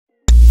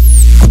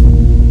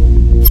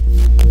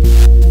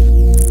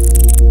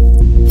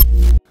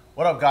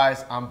What up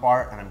guys, I'm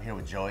Bart and I'm here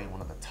with Joey,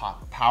 one of the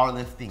top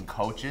powerlifting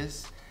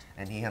coaches,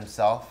 and he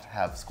himself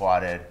have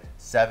squatted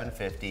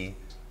 750.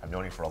 I've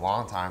known you for a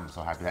long time, I'm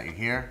so happy that you're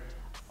here.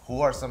 Who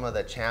are some of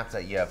the champs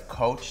that you have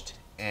coached?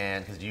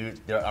 And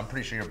because I'm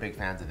pretty sure you're big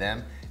fans of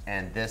them,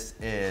 and this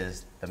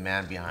is the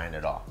man behind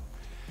it all.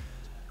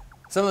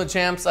 Some of the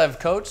champs I've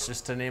coached,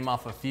 just to name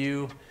off a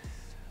few.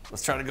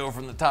 Let's try to go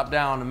from the top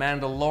down.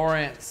 Amanda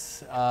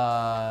Lawrence,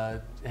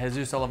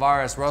 Jesus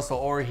Olivares, Russell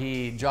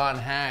Orhe, John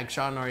Hack,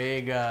 Sean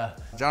Noriega,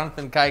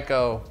 Jonathan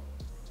Keiko,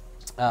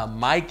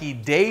 Mikey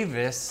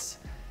Davis,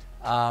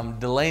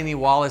 Delaney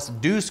Wallace,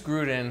 Deuce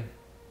Gruden,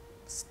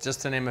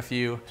 just to name a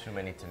few. Too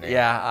many to name.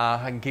 Yeah,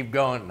 I can keep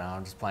going. No,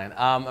 I'm just playing.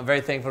 I'm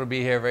very thankful to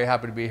be here, very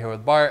happy to be here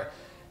with Bart.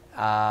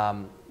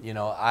 You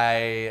know,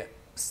 I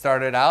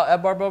started out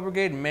at Barbell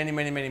Brigade many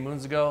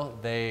moons ago.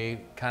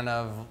 They kind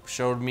of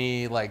showed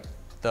me like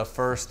the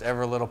first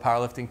ever little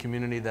powerlifting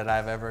community that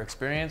I've ever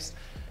experienced.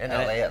 In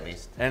LA at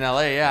least. In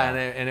LA, yeah.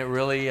 And it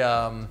really,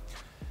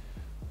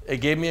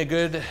 it gave me a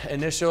good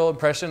initial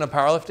impression of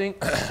powerlifting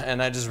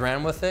and I just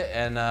ran with it.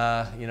 And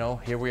you know,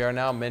 here we are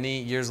now, many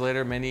years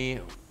later, many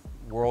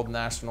world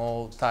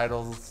national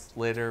titles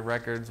later,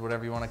 records,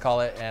 whatever you want to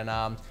call it.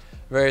 And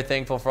very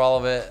thankful for all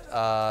of it.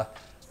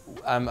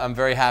 I'm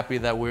very happy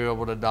that we were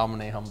able to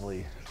dominate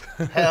Humbly.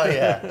 Hell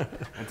yeah.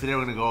 And today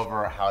we're gonna go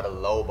over how to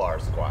low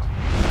bar squat.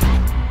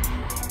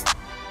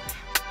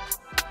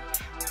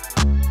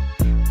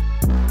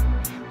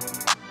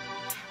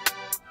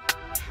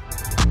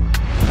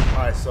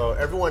 All right, so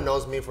everyone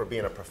knows me for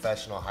being a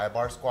professional high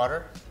bar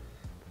squatter,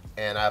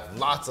 and I have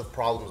lots of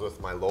problems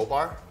with my low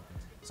bar.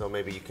 So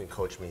maybe you can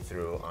coach me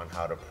through on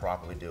how to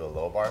properly do a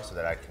low bar so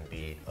that I can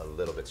be a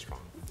little bit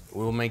strong.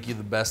 We will make you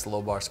the best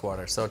low bar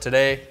squatter. So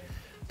today,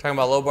 talking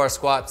about low bar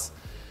squats.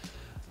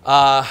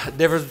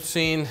 Difference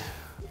between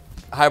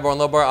high bar and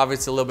low bar,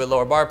 obviously a little bit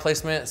lower bar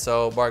placement.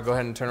 So Bart, go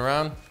ahead and turn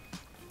around.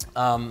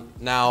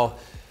 Now,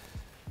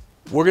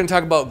 we're gonna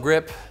talk about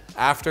grip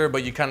after,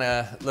 but you kind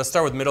of, let's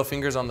start with middle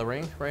fingers on the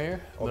ring right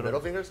here. Oh, middle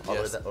fingers?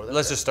 Yes.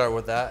 Let's just start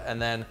with that.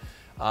 And then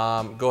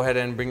go ahead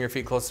and bring your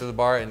feet close to the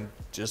bar and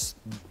just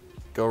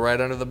go right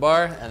under the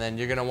bar. And then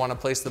you're gonna wanna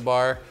place the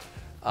bar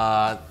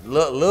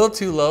little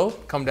too low,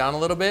 come down a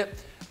little bit.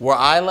 Where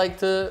I like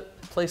to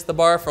place the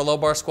bar for a low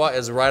bar squat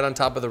is right on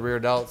top of the rear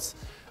delts.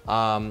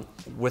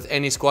 With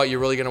any squat, you're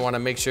really gonna wanna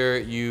make sure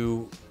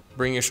you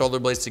bring your shoulder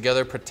blades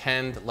together,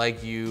 pretend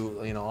like you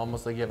know,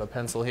 almost like you have a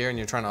pencil here and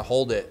you're trying to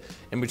hold it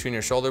in between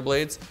your shoulder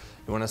blades.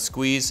 You wanna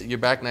squeeze your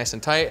back nice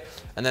and tight.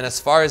 And then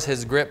as far as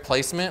his grip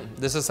placement,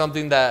 this is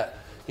something that,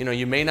 you know,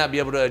 you may not be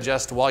able to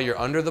adjust while you're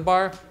under the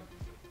bar.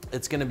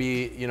 It's gonna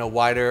be, you know,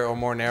 wider or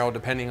more narrow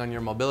depending on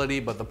your mobility,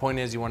 but the point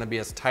is you wanna be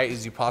as tight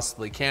as you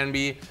possibly can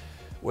be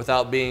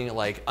without being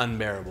like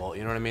unbearable,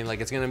 you know what I mean?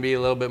 Like it's gonna be a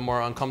little bit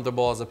more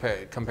uncomfortable as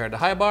compared to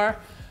high bar,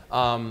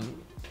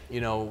 you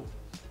know,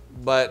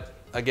 but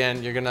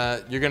again,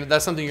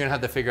 that's something you're gonna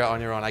have to figure out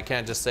on your own. I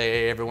can't just say,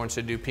 hey, everyone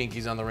should do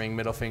pinkies on the ring,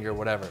 middle finger,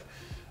 whatever.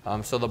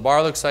 So the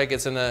bar looks like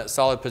it's in a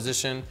solid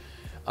position.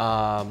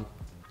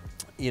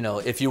 You know,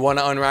 if you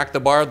wanna unrack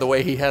the bar the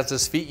way he has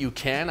his feet, you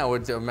can. I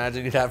would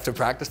imagine you'd have to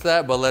practice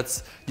that,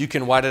 but you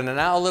can widen it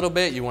out a little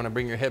bit. You wanna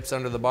bring your hips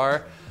under the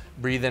bar,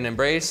 breathe in,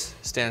 embrace,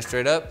 stand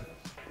straight up,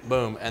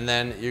 boom. And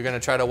then you're gonna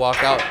try to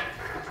walk out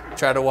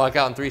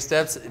in 3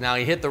 steps. Now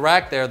you hit the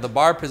rack there, the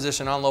bar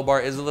position on low bar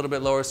is a little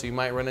bit lower, so you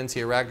might run into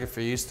your rack. If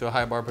you're used to a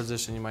high bar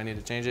position, you might need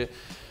to change it.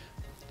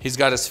 He's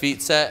got his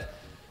feet set.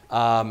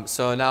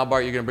 So now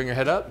Bart, you're gonna bring your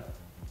head up,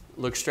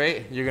 look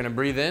straight, you're gonna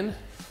breathe in,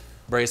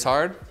 brace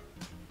hard,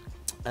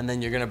 and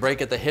then you're gonna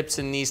break at the hips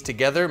and knees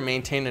together,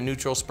 maintain a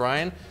neutral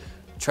spine.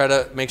 Try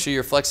to make sure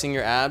you're flexing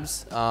your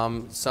abs.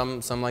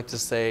 Some like to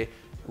say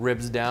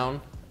ribs down.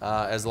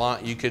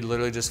 You could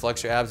literally just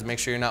flex your abs, make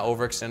sure you're not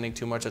overextending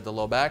too much at the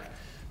low back.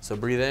 So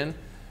breathe in,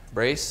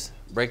 brace,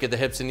 break at the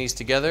hips and knees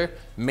together,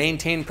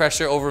 maintain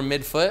pressure over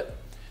midfoot.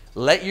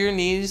 Let your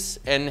knees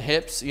and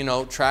hips, you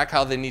know, track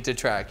how they need to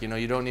track. You know,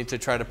 you don't need to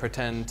try to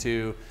pretend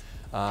to,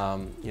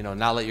 you know,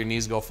 not let your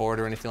knees go forward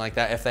or anything like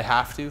that. If they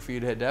have to for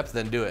you to hit depth,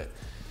 then do it.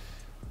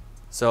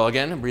 So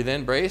again, breathe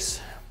in,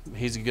 brace.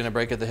 He's gonna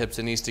break at the hips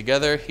and knees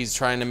together. He's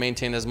trying to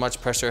maintain as much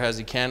pressure as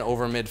he can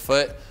over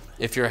midfoot.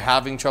 If you're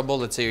having trouble,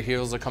 let's say your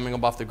heels are coming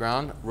up off the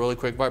ground, really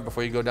quick, Bart,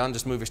 before you go down,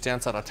 just move your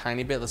stance out a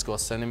tiny bit. Let's go a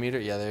centimeter.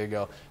 Yeah, there you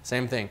go.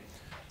 Same thing.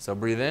 So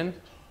breathe in,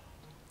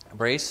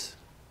 brace,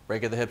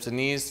 break at the hips and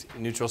knees,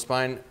 neutral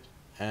spine,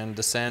 and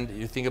descend.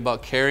 You think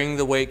about carrying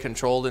the weight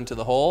controlled into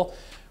the hole,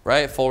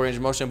 right? Full range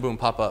of motion, boom,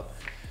 pop up.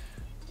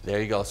 There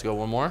you go. Let's go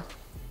one more.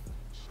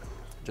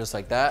 Just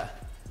like that.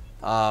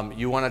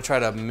 You want to try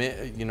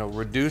to, you know,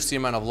 reduce the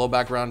amount of low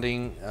back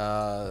rounding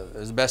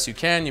as best you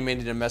can. You may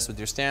need to mess with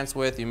your stance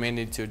width. You may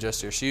need to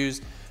adjust your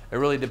shoes. It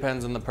really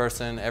depends on the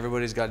person.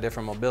 Everybody's got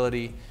different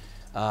mobility.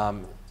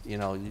 You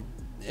know,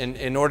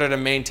 in order to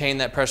maintain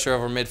that pressure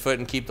over midfoot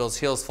and keep those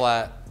heels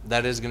flat,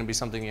 that is going to be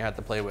something you have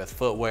to play with,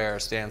 footwear,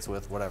 stance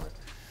width, whatever.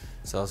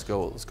 So let's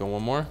go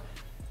one more.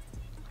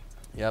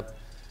 Yep.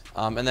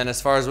 And then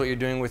as far as what you're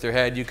doing with your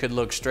head, you could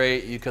look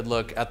straight, you could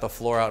look at the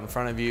floor out in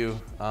front of you.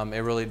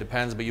 It really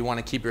depends, but you want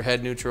to keep your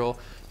head neutral.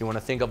 You want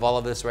to think of all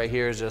of this right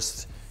here as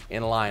just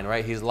in line,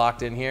 right? He's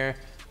locked in here.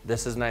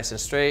 This is nice and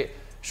straight.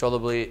 Shoulder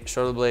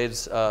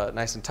blades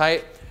nice and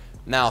tight.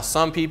 Now,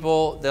 some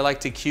people, they like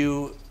to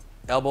cue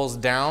elbows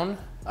down.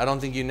 I don't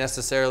think you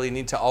necessarily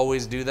need to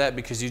always do that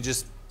because you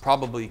just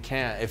probably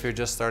can't. If you're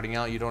just starting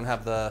out, you don't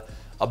have the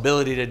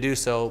ability to do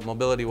so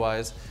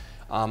mobility-wise.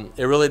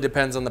 It really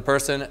depends on the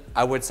person.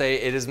 I would say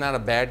it is not a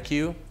bad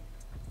cue.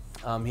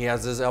 He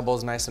has his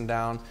elbows nice and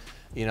down.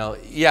 You know,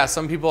 yeah,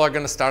 some people are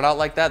gonna start out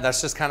like that.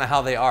 That's just kind of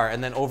how they are.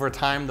 And then over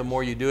time, the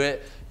more you do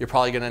it, you're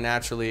probably gonna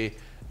naturally,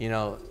 you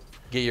know,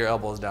 get your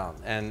elbows down.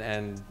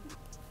 And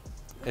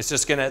it's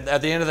just gonna,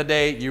 at the end of the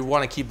day, you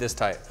wanna keep this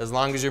tight. As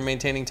long as you're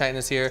maintaining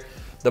tightness here,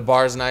 the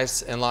bar is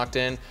nice and locked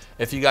in.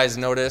 If you guys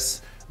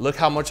notice, look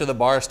how much of the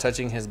bar is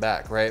touching his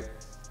back, right?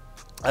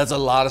 That's a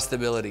lot of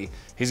stability.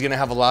 He's gonna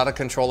have a lot of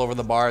control over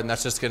the bar, and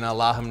that's just gonna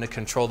allow him to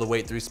control the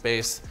weight through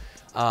space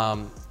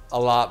a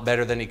lot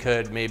better than he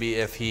could maybe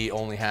if he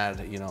only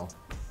had, you know,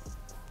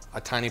 a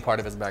tiny part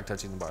of his back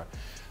touching the bar.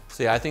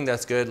 So yeah, I think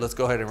that's good. Let's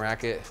go ahead and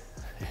rack it.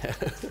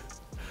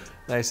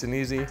 Nice and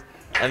easy.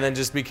 And then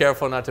just be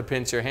careful not to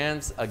pinch your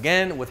hands.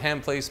 Again, with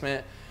hand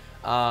placement,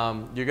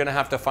 you're gonna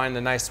have to find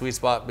a nice sweet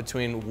spot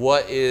between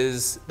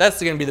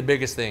that's gonna be the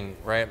biggest thing,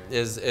 right?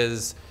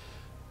 Is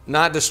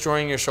not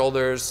destroying your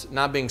shoulders,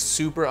 not being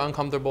super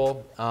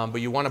uncomfortable,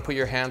 but you wanna put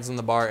your hands on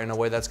the bar in a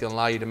way that's gonna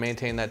allow you to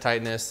maintain that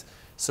tightness,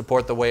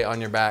 support the weight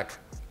on your back.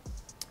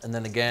 And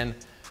then again,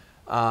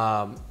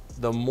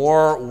 the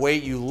more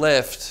weight you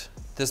lift,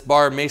 this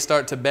bar may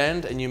start to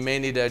bend and you may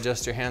need to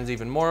adjust your hands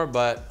even more,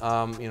 but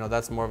you know,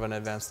 that's more of an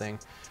advanced thing.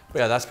 But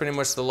yeah, that's pretty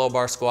much the low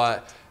bar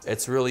squat.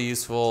 It's really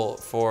useful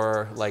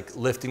for like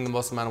lifting the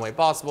most amount of weight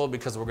possible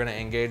because we're gonna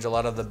engage a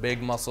lot of the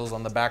big muscles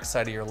on the back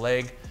side of your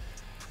leg.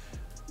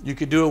 You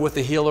could do it with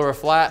a heel or a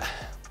flat.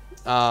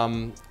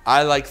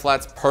 I like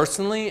flats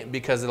personally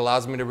because it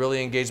allows me to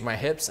really engage my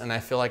hips, and I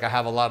feel like I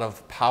have a lot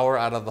of power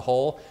out of the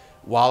hole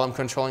while I'm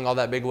controlling all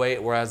that big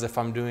weight. Whereas if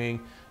I'm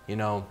doing, you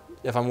know,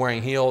 if I'm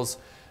wearing heels,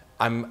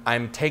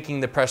 I'm taking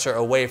the pressure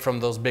away from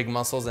those big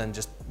muscles and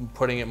just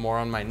putting it more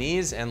on my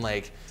knees. And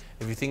like,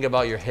 if you think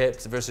about your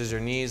hips versus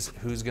your knees,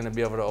 who's gonna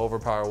be able to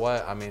overpower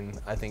what? I mean,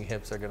 I think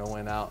hips are gonna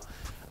win out.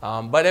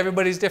 But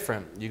everybody's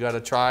different. You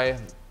gotta try,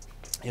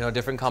 you know,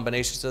 different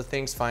combinations of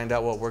things, find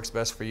out what works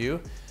best for you.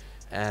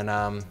 And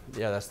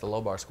yeah, that's the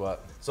low bar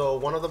squat. So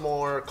one of the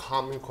more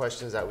common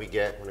questions that we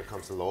get when it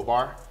comes to low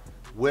bar,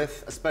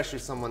 with especially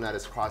someone that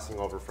is crossing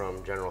over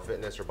from general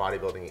fitness or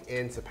bodybuilding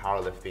into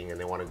powerlifting and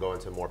they want to go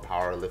into more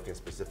powerlifting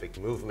specific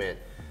movement,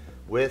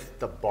 with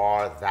the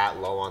bar that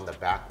low on the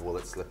back, will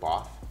it slip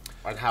off?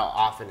 And how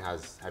often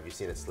have you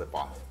seen it slip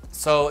off?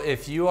 So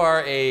if you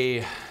are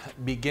a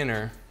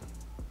beginner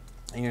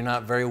and you're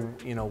not very,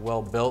 you know,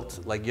 well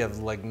built, like you have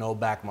like no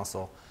back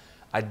muscle,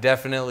 I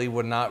definitely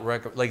would not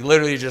recommend, like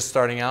literally just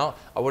starting out,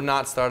 I would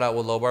not start out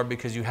with low bar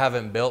because you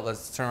haven't built,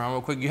 let's turn around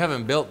real quick, you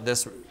haven't built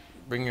this,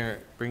 bring it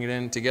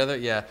in together,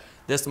 yeah.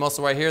 This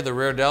muscle right here, the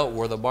rear delt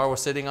where the bar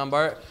was sitting on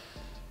Bart,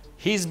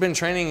 he's been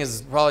training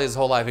probably his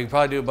whole life. He could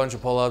probably do a bunch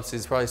of pull-ups,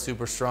 he's probably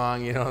super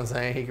strong, you know what I'm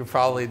saying? He could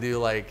probably do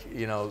like,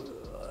 you know,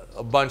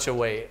 a bunch of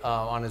weight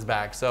on his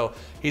back. So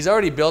he's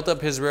already built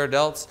up his rear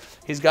delts.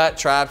 He's got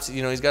traps,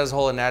 you know, he's got his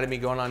whole anatomy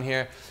going on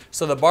here.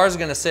 So the bar is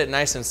gonna sit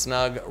nice and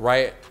snug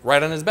right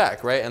on his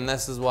back, right? And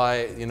this is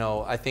why, you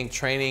know, I think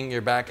training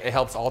your back, it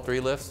helps all three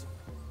lifts,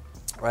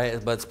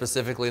 right? But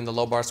specifically in the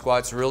low bar squat,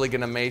 it's really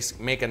gonna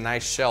make a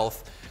nice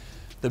shelf.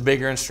 The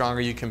bigger and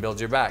stronger you can build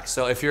your back.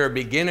 So if you're a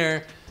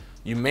beginner,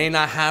 you may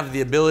not have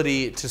the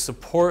ability to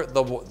support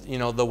the, you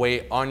know, the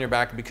weight on your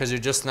back because you're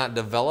just not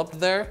developed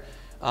there.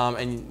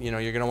 And you know,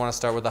 you're gonna wanna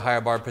start with a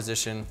higher bar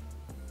position.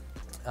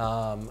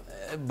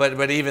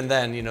 But even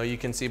then, you know, you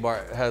can see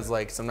Bart has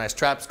like some nice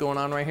traps going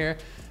on right here.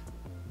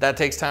 That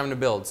takes time to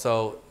build.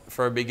 So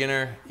for a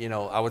beginner, you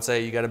know, I would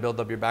say you got to build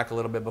up your back a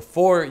little bit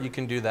before you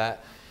can do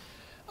that.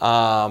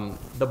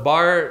 The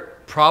bar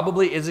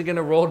probably isn't going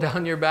to roll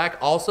down your back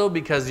also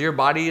because your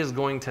body is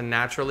going to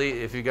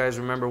naturally, if you guys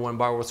remember when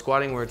Bart was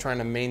squatting, we were trying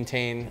to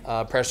maintain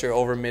pressure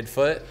over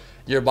midfoot.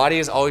 Your body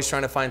is always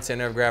trying to find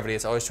center of gravity.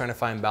 It's always trying to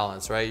find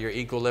balance, right? Your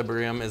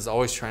equilibrium is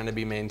always trying to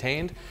be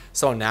maintained.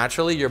 So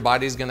naturally, your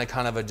body's gonna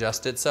kind of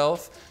adjust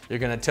itself. You're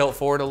gonna tilt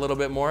forward a little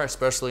bit more,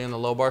 especially in the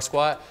low bar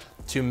squat,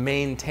 to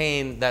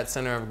maintain that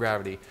center of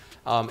gravity.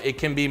 It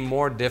can be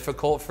more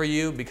difficult for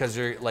you because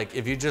you're like,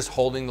 if you're just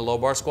holding the low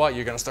bar squat,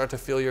 you're gonna start to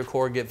feel your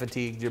core get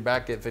fatigued, your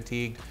back get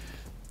fatigued,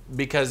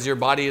 because your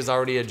body is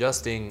already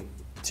adjusting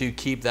to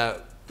keep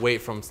that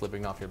weight from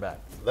slipping off your back.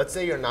 Let's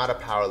say you're not a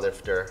power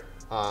lifter.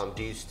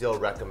 Do you still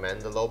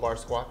recommend the low bar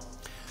squat?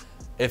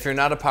 If you're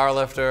not a power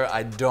lifter,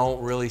 I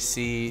don't really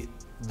see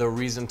the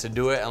reason to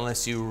do it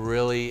unless you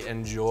really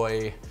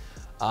enjoy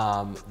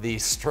the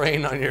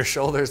strain on your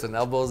shoulders and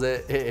elbows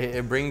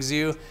it brings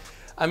you.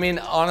 I mean,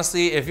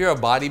 honestly, if you're a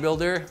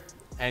bodybuilder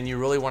and you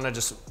really want to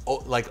just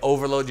like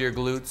overload your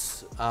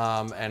glutes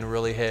and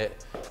really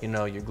hit, you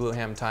know, your glute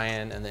ham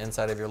tie-in and the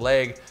inside of your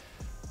leg,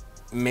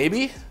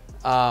 Maybe,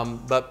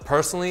 but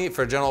personally,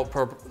 for general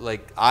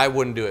like I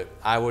wouldn't do it.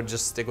 I would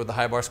just stick with the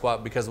high bar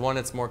squat because one,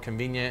 it's more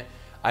convenient.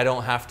 I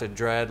don't have to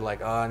dread like,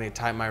 oh, I need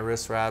to tighten my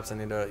wrist wraps. I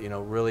need to, you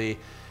know, really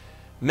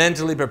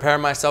mentally prepare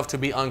myself to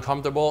be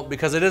uncomfortable,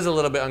 because it is a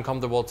little bit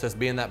uncomfortable to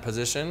be in that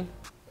position.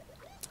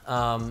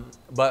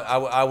 But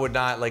I would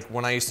not, like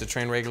when I used to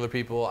train regular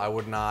people, I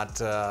would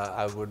not,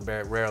 I would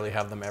rarely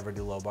have them ever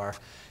do low bar.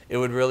 It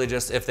would really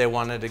just, if they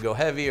wanted to go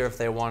heavy or if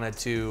they wanted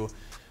to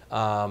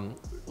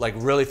like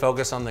really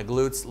focus on the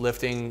glutes,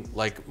 lifting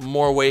like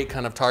more weight,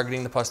 kind of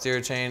targeting the posterior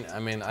chain. I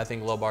mean, I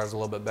think low bar is a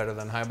little bit better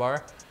than high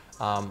bar.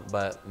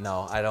 But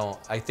no, I don't.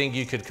 I think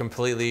you could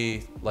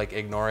completely like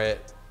ignore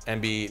it and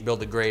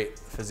build a great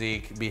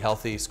physique, be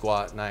healthy,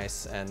 squat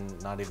nice,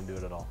 and not even do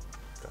it at all.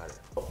 Got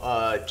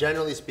it.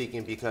 Generally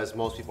speaking, because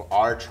most people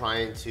are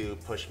trying to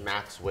push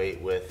max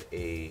weight with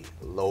a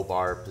low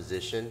bar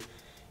position,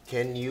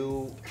 can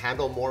you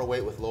handle more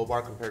weight with low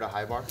bar compared to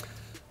high bar?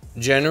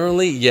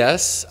 Generally,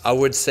 yes. I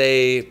would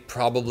say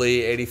probably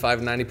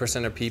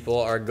 85–90% of people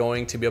are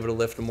going to be able to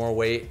lift more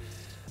weight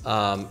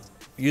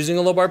using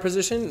a low bar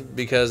position,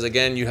 because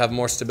again, you have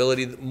more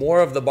stability. More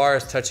of the bar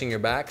is touching your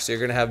back, so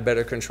you're gonna have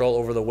better control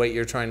over the weight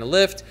you're trying to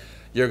lift.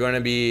 You're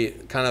gonna be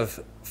kind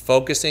of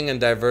focusing and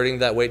diverting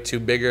that weight to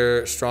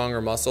bigger,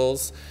 stronger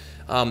muscles.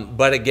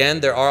 But again,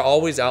 there are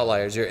always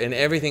outliers. In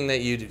everything that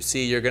you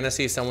see, you're gonna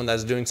see someone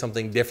that's doing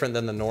something different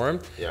than the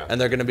norm, and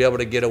they're gonna be able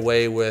to get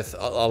away with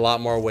a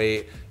lot more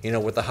weight, you know,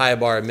 with the high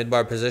bar, mid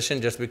bar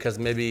position, just because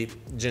maybe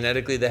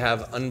genetically they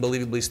have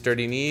unbelievably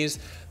sturdy knees,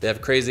 they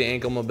have crazy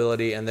ankle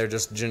mobility, and they're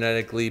just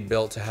genetically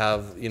built to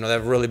have, you know, they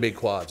have really big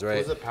quads, right?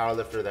 Who's a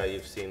powerlifter that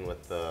you've seen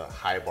with the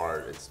high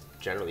bar, it's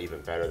generally even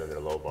better than their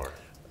low bar?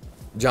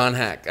 John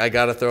Hack, I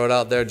gotta throw it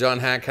out there. John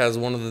Hack has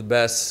one of the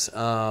best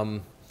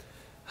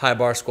high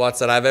bar squats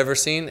that I've ever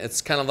seen.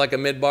 It's kind of like a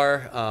mid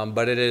bar,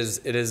 but it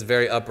is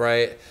very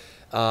upright.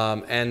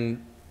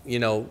 And you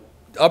know,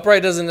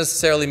 upright doesn't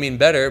necessarily mean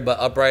better, but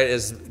upright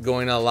is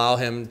going to allow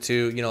him to,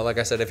 you know, like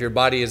I said, if your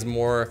body is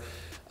more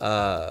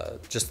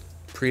just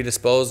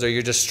predisposed, or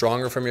you're just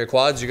stronger from your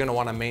quads, you're going to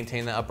want to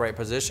maintain the upright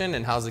position.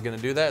 And how's it going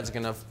to do that? It's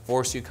going to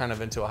force you kind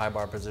of into a high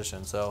bar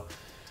position. So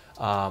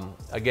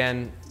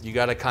again, you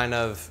got to kind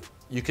of,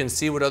 you can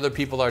see what other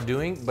people are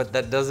doing, but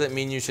that doesn't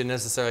mean you should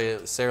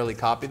necessarily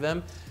copy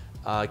them.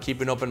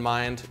 Keep an open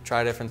mind,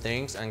 try different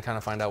things, and kind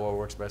of find out what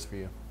works best for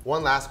you.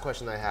 One last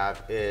question I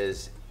have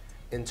is,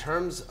 in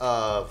terms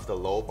of the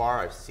low bar,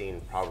 I've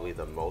seen probably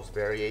the most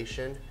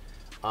variation.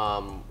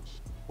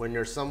 When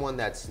you're someone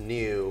that's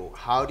new,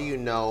 how do you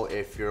know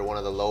if you're one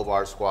of the low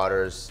bar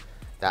squatters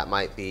that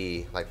might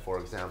be, like for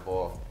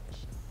example,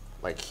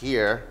 like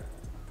here,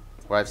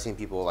 where I've seen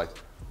people like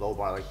low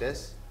bar like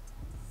this,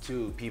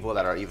 to people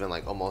that are even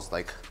like almost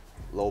like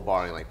low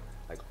barring like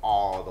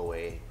all the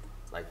way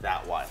like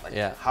that wide, like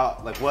how,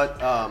 like what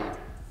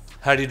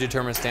how do you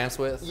determine stance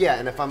width? Yeah,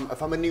 and if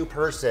I'm a new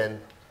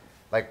person,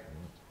 like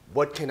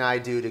what can I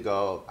do to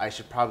go, I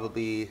should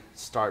probably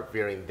start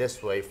veering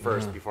this way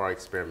first before I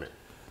experiment?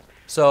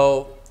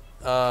 So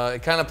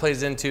it kind of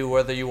plays into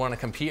whether you want to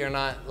compete or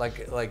not.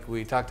 Like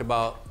we talked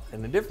about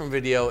in a different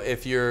video,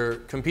 if you're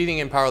competing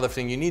in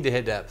powerlifting, you need to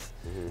hit depth.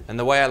 And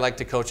the way I like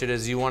to coach it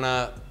is you want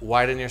to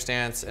widen your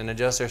stance and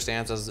adjust your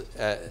stances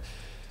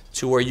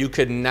to where you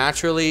could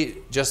naturally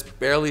just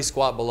barely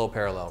squat below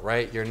parallel,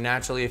 right? You're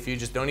naturally, if you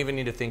just don't even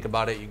need to think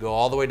about it, you go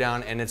all the way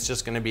down and it's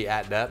just going to be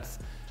at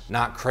depth,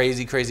 not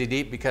crazy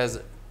deep, because,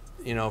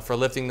 you know, for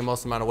lifting the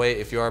most amount of weight,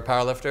 if you are a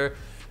powerlifter,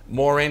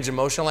 more range of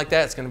motion like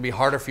that, it's going to be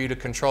harder for you to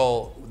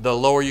control. The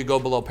lower you go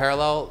below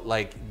parallel,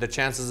 like the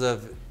chances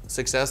of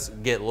success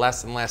get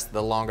less and less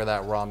the longer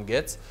that ROM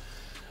gets.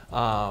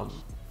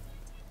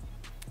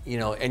 You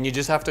know, and you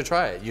just have to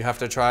try it. You have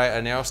to try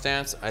a narrow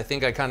stance. I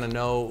think I kind of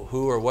know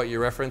who or what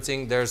you're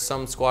referencing. There's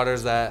some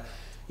squatters that,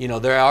 you know,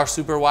 they are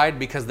super wide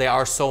because they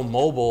are so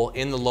mobile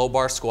in the low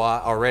bar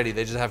squat already.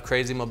 They just have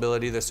crazy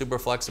mobility. They're super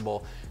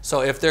flexible.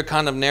 So if they're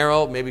kind of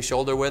narrow, maybe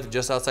shoulder width,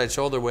 just outside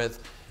shoulder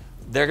width,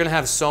 they're gonna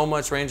have so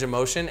much range of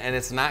motion, and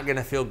it's not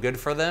gonna feel good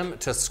for them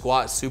to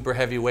squat super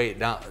heavy weight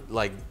down,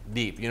 like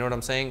deep. You know what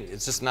I'm saying?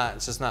 It's just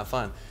not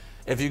fun.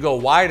 If you go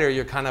wider,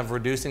 you're kind of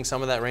reducing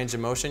some of that range of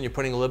motion. You're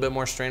putting a little bit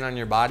more strain on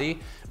your body,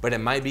 but it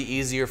might be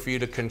easier for you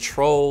to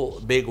control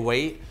big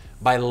weight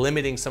by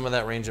limiting some of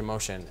that range of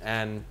motion.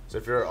 And so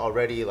if you're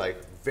already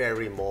like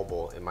very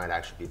mobile, it might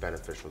actually be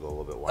beneficial to go a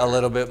little bit wider.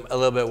 A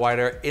little bit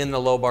wider in the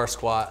low bar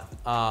squat.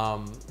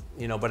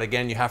 You know, but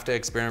again, you have to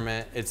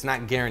experiment. It's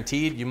not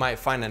guaranteed. You might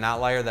find an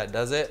outlier that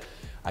does it.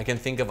 I can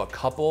think of a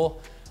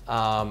couple.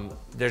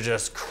 They're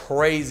just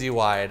crazy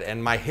wide,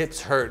 and my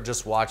hips hurt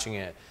just watching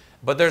it.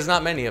 But there's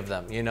not many of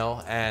them, you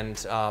know. And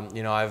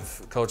you know,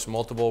 I've coached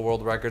multiple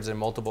world records in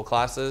multiple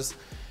classes,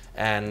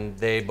 and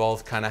they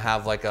both kind of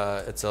have like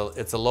it's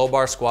a low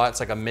bar squat. It's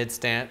like a mid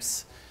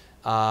stance.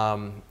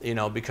 You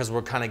know, because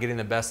we're kind of getting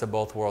the best of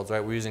both worlds,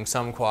 right? We're using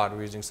some quad,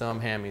 we're using some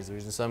hammies, we're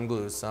using some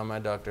glutes, some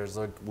adductors.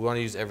 Like, we want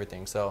to use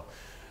everything. So,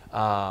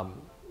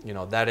 you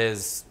know, that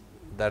is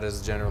that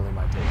is generally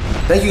my take.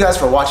 Thank you guys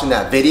for watching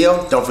that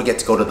video. Don't forget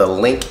to go to the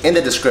link in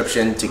the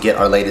description to get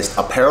our latest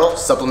apparel,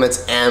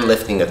 supplements, and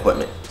lifting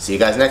equipment. See you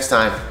guys next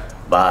time.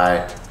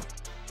 Bye.